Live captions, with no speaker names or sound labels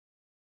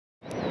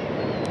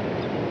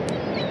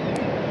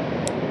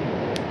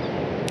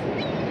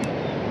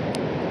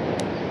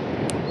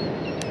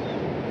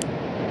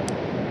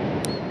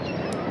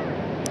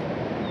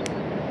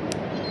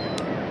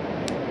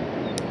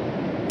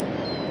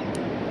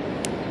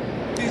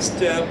these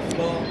damn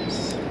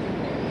flops.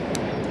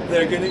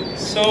 They're getting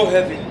so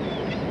heavy.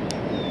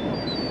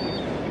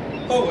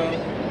 Oh well,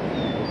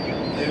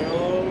 they're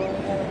all I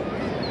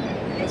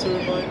have as a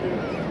reminder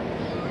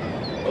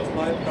of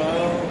my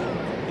proud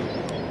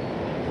people.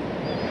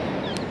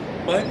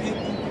 My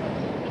people,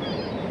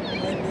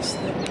 I miss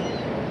them.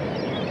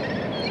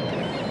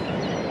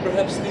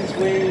 Perhaps these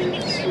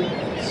waves will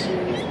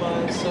soothe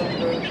my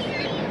sunburned,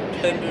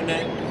 tender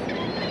neck,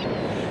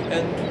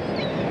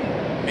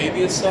 and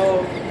maybe a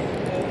song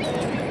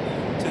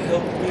to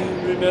help me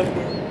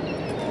remember.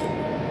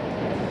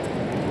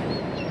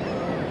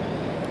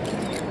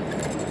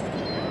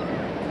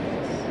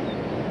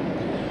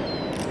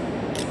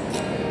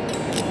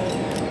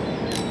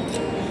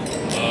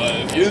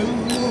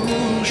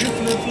 Fuchshia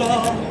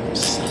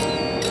Flip-Flops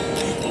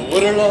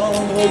water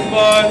along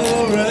by the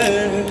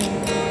rain,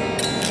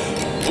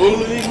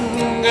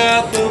 pulling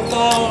at the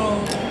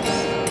thorns,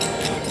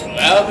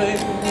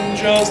 laughing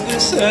just the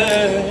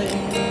same.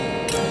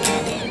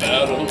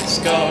 Battle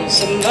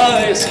scars and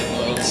lies and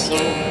blood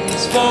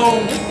souls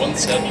foam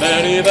once had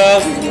many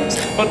values,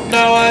 but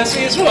now I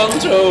seize one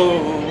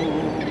toe.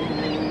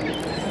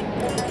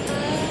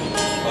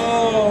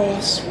 Oh,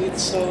 sweet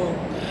song.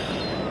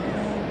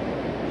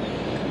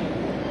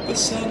 The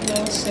sun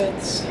now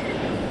sets,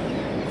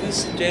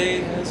 this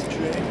day has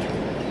drained.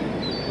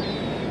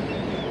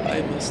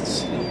 I must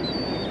sleep.